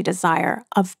desperately desire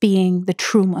of being the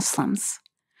true Muslims,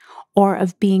 or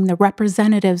of being the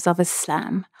representatives of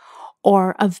Islam,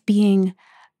 or of being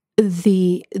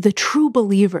the true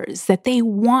believers that they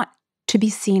want to be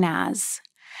seen as.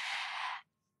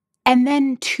 And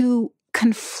then to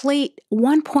conflate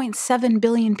 1.7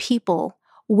 billion people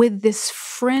with this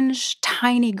fringe,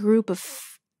 tiny group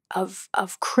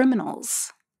of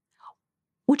criminals,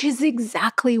 which is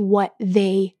exactly what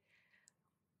they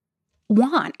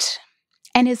want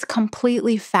and is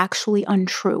completely factually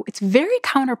untrue. It's very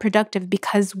counterproductive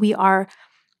because we are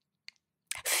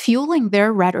fueling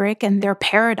their rhetoric and their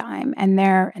paradigm and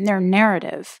their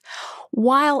narrative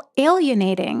while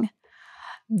alienating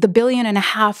the 1.5 billion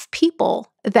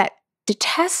people that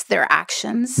detest their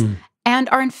actions and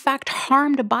are in fact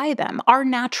harmed by them, our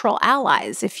natural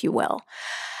allies, if you will.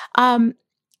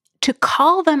 To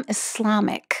call them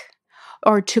Islamic,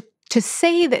 or to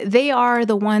say that they are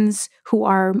the ones who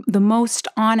are the most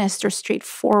honest or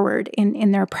straightforward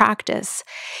in their practice,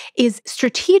 is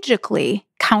strategically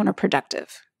counterproductive.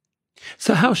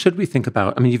 So how should we think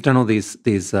about, I mean, you've done all these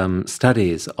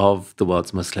studies of the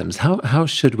world's Muslims. How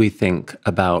should we think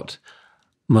about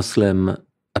Muslim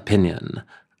opinion?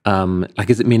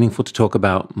 Is it meaningful to talk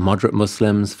about moderate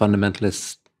Muslims,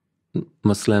 fundamentalist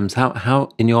Muslims? How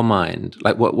in your mind,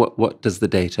 what does the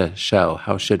data show?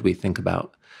 How should we think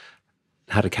about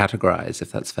how to categorize,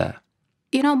 if that's fair?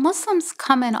 Muslims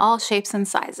come in all shapes and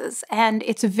sizes, and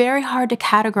it's very hard to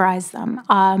categorize them.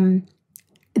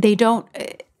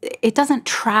 It doesn't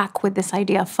track with this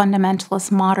idea of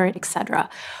fundamentalist, moderate, etc.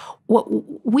 What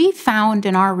we found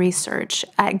in our research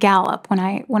at Gallup when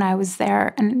I was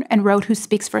there and wrote Who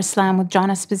Speaks for Islam with John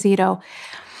Esposito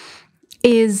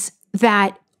is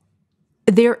that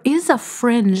there is a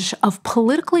fringe of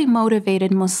politically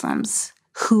motivated Muslims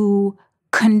who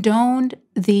condoned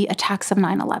the attacks of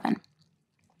 9/11.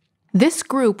 This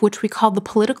group, which we call the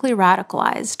politically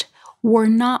radicalized, were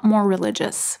not more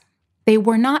religious. They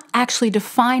were not actually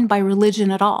defined by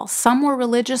religion at all. Some were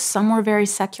religious, some were very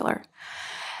secular.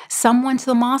 Some went to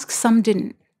the mosque, some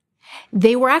didn't.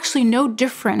 They were actually no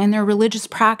different in their religious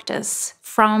practice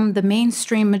from the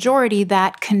mainstream majority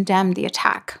that condemned the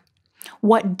attack.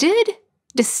 What did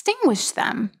distinguish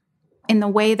them in the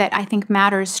way that I think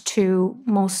matters to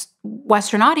most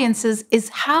Western audiences is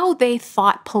how they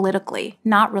thought politically,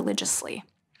 not religiously.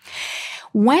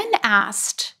 When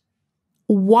asked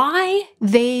why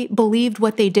they believed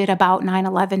what they did about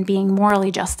 9/11 being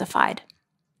morally justified,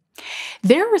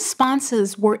 their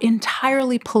responses were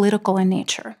entirely political in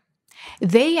nature.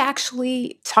 They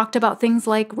actually talked about things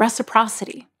like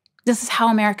reciprocity. This is how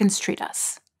Americans treat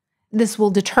us. This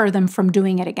will deter them from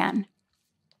doing it again.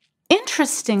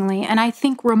 Interestingly, and I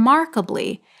think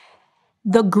remarkably,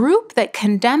 the group that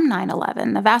condemned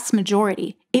 9/11, the vast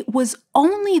majority, it was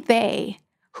only they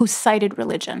who cited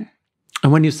religion.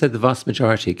 And when you said the vast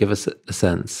majority, give us a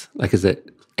sense. Is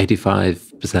it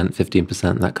 85%,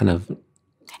 15%, that kind of?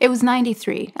 It was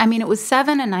 93. I mean, it was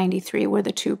 7 and 93 were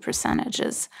the two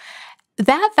percentages.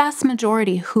 That vast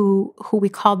majority who we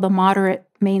called the moderate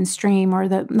mainstream or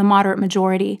the moderate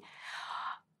majority,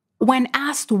 when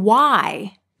asked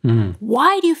why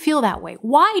do you feel that way?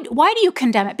 Why do you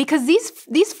condemn it? Because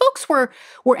these folks were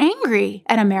angry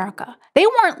at America. They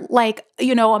weren't like,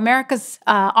 America's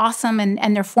awesome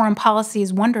and their foreign policy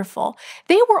is wonderful.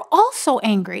 They were also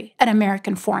angry at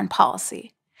American foreign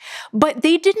policy. But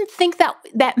they didn't think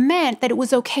that meant that it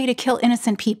was okay to kill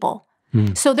innocent people.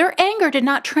 So their anger did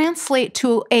not translate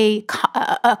to a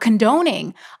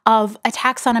condoning of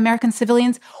attacks on American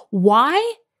civilians.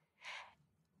 Why?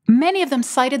 Many of them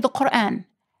cited the Quran.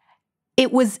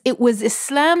 It was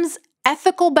Islam's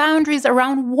ethical boundaries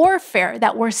around warfare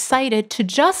that were cited to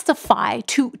justify,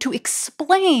 to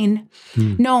explain,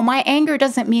 no, my anger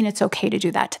doesn't mean it's okay to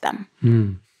do that to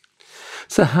them.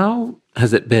 So how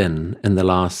has it been in the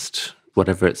last,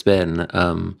 whatever it's been,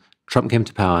 Trump came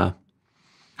to power.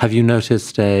 Have you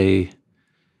noticed a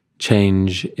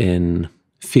change in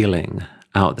feeling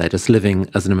out there, just living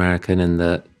as an American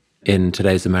in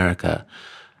today's America?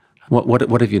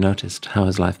 What have you noticed? How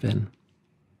has life been?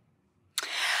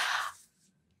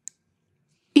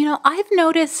 I've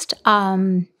noticed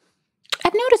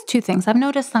I've noticed two things. I've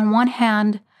noticed on one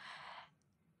hand,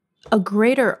 a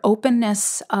greater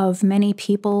openness of many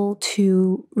people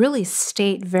to really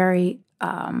state very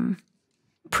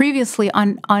previously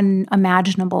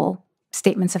unimaginable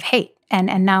statements of hate.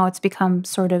 And now it's become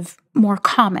sort of more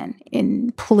common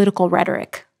in political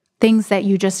rhetoric, things that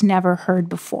you just never heard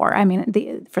before. I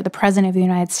mean, for the President of the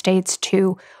United States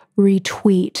to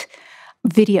retweet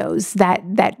videos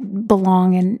that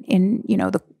belong in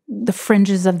the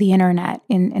fringes of the internet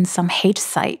in some hate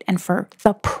site, and for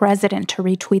the president to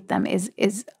retweet them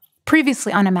is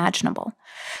previously unimaginable.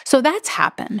 So that's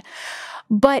happened.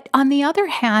 But on the other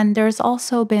hand, there's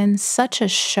also been such a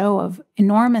show of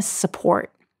enormous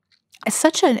support,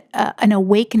 such an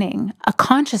awakening, a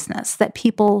consciousness that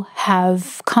people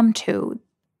have come to,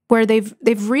 where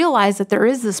they've realized that there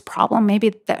is this problem,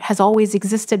 maybe that has always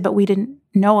existed, but we didn't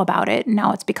know about it. And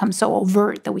now it's become so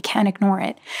overt that we can't ignore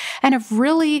it, and have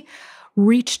really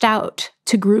reached out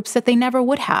to groups that they never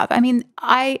would have. I mean,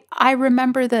 I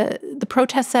remember the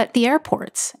protests at the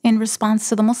airports in response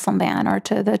to the Muslim ban or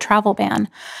to the travel ban.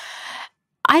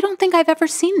 I don't think I've ever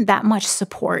seen that much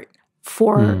support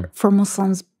for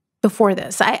Muslims before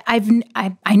this.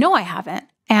 I know I haven't,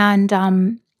 and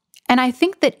I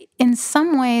think that in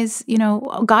some ways,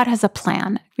 God has a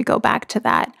plan. If we go back to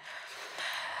that,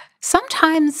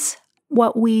 sometimes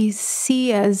what we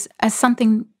see as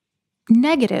something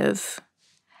negative,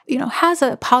 has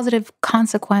a positive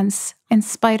consequence in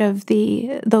spite of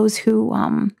those who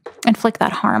inflict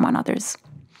that harm on others.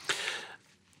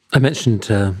 I mentioned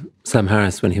to Sam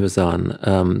Harris when he was on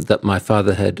that my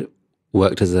father had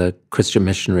worked as a Christian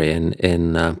missionary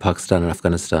in Pakistan and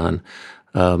Afghanistan,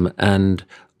 and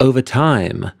over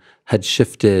time had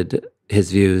shifted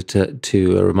his view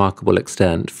to a remarkable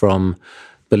extent from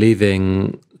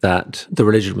believing that the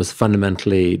religion was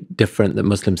fundamentally different, that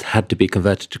Muslims had to be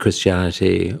converted to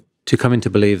Christianity, to coming to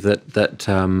believe that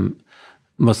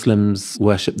Muslims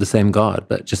worship the same God,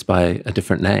 but just by a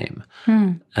different name.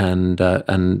 And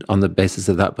on the basis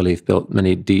of that belief, built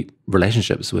many deep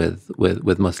relationships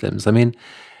with Muslims. I mean,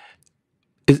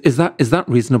 is that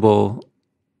reasonable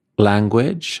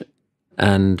language?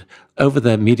 And over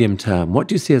the medium term, what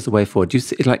do you see as the way forward? Do you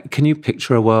see, can you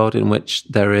picture a world in which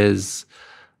there is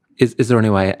there any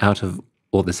way out of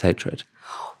all this hatred?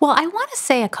 Well, I want to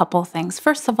say a couple things.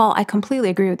 First of all, I completely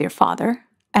agree with your father,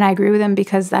 and I agree with him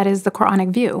because that is the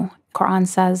Quranic view. Quran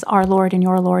says, our Lord and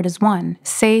your Lord is one.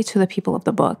 Say to the people of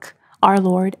the book, our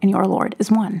Lord and your Lord is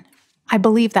one. I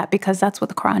believe that because that's what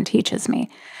the Quran teaches me.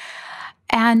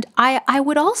 And I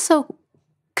would also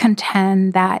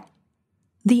contend that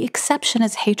the exception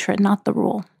is hatred, not the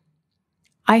rule.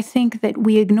 I think that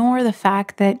we ignore the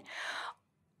fact that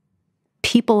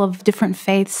people of different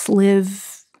faiths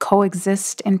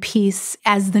coexist in peace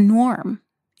as the norm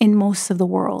in most of the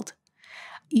world.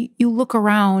 You look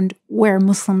around where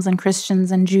Muslims and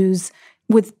Christians and Jews,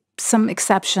 with some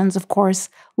exceptions, of course,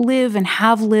 live and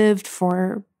have lived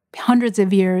for hundreds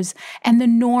of years, and the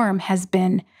norm has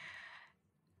been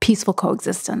peaceful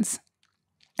coexistence,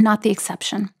 not the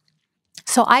exception.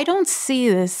 So I don't see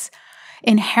this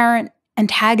inherent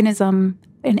antagonism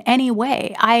in any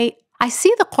way. I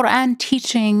see the Quran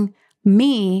teaching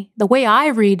me, the way I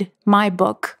read my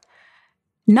book,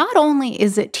 not only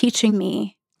is it teaching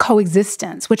me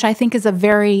coexistence, which I think is a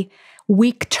very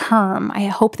weak term. I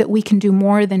hope that we can do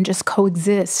more than just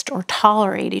coexist or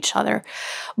tolerate each other.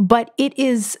 But it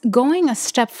is going a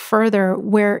step further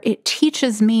where it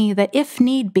teaches me that if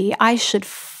need be, I should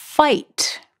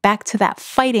fight, back to that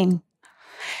fighting,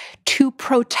 to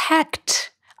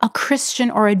protect a Christian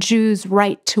or a Jew's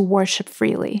right to worship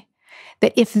freely.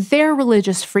 That if their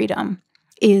religious freedom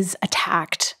is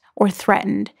attacked or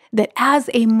threatened, that as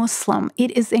a Muslim,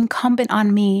 it is incumbent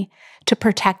on me to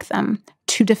protect them,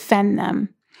 to defend them.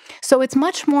 So it's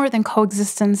much more than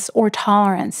coexistence or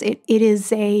tolerance. It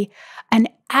is an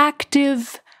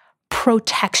active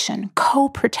protection,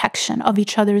 co-protection of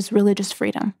each other's religious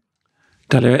freedom.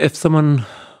 Dalia, if someone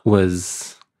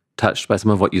was touched by some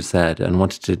of what you said and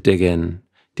wanted to dig in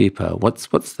deeper,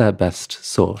 what's their best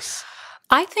source?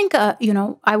 I think,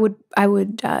 I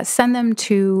would send them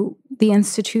to the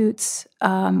Institute's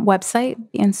website,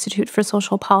 the Institute for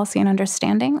Social Policy and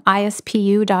Understanding,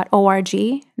 ispu.org,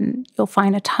 and you'll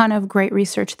find a ton of great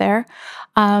research there.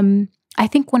 I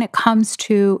think when it comes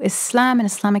to Islam and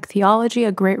Islamic theology,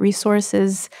 a great resource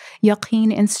is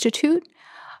Yaqeen Institute,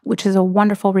 which is a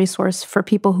wonderful resource for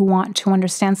people who want to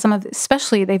understand some of,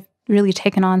 especially they've really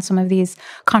taken on some of these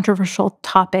controversial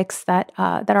topics that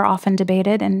are often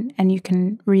debated, and you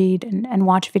can read and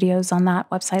watch videos on that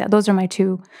website. Those are my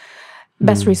two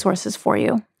best resources for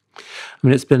you. I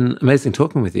mean, it's been amazing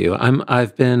talking with you.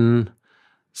 I've been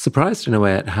surprised in a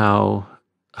way at how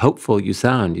hopeful you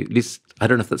sound. At least, I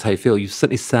don't know if that's how you feel. You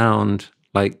certainly sound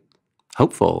like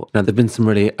hopeful. Now, there have been some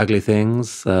really ugly things,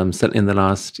 certainly in the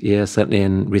last year, certainly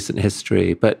in recent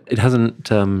history, but it hasn't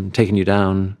taken you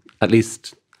down, at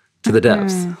least to the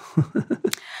depths.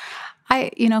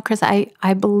 Chris,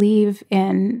 I believe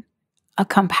in a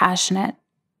compassionate,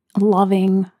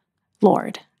 loving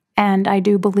Lord. And I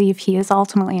do believe he is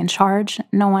ultimately in charge.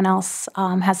 No one else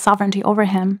has sovereignty over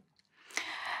him.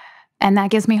 And that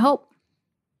gives me hope.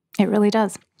 It really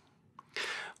does.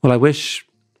 Well, I wish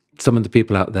some of the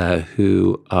people out there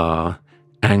who are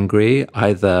angry,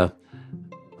 either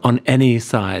on any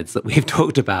sides that we've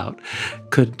talked about,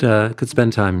 could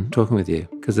spend time talking with you,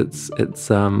 because it's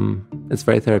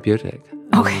very therapeutic.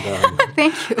 Okay, and,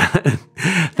 thank you.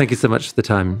 Thank you so much for the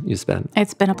time you spent.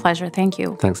 It's been a pleasure. Thank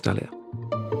you. Thanks, Dalia.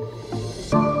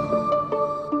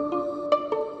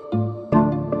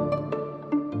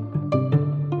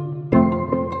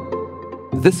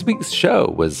 This week's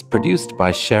show was produced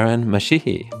by Sharon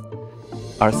Mashihi.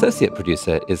 Our associate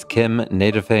producer is Kim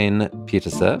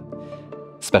Nederveen-Petersen.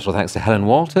 Special thanks to Helen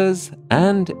Walters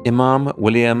and Imam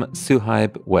William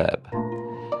Suhaib Webb.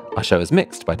 Our show is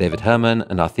mixed by David Herman,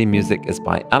 and our theme music is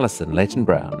by Alison Leighton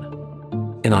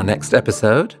Brown. In our next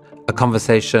episode, a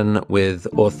conversation with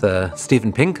author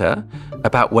Steven Pinker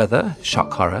about whether,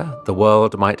 shock horror, the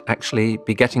world might actually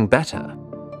be getting better.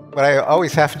 What I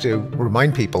always have to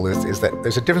remind people is that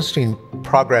there's a difference between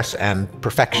progress and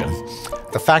perfection.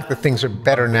 The fact that things are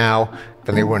better now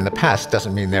than they were in the past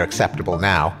doesn't mean they're acceptable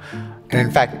now. And in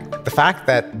fact, the fact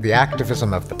that the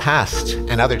activism of the past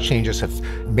and other changes have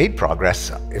made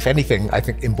progress, if anything, I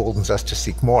think emboldens us to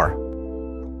seek more.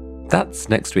 That's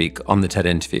next week on the TED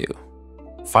Interview.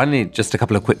 Finally, just a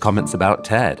couple of quick comments about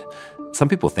TED. Some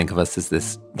people think of us as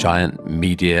this giant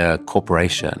media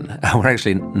corporation. We're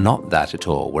actually not that at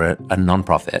all. We're a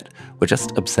nonprofit. We're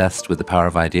just obsessed with the power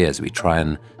of ideas. We try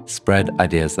and spread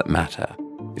ideas that matter.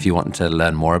 If you want to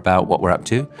learn more about what we're up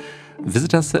to,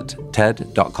 visit us at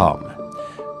TED.com.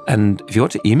 And if you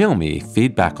want to email me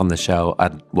feedback on the show,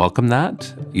 I'd welcome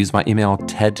that. Use my email,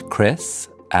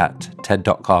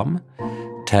 tedchris@TED.com,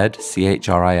 TED,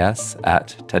 CHRIS,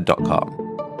 @TED.com.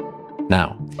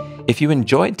 Now, if you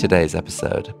enjoyed today's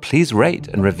episode, please rate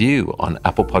and review on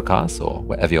Apple Podcasts or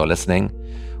wherever you're listening,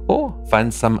 or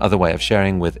find some other way of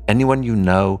sharing with anyone you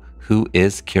know who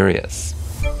is curious.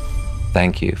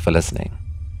 Thank you for listening.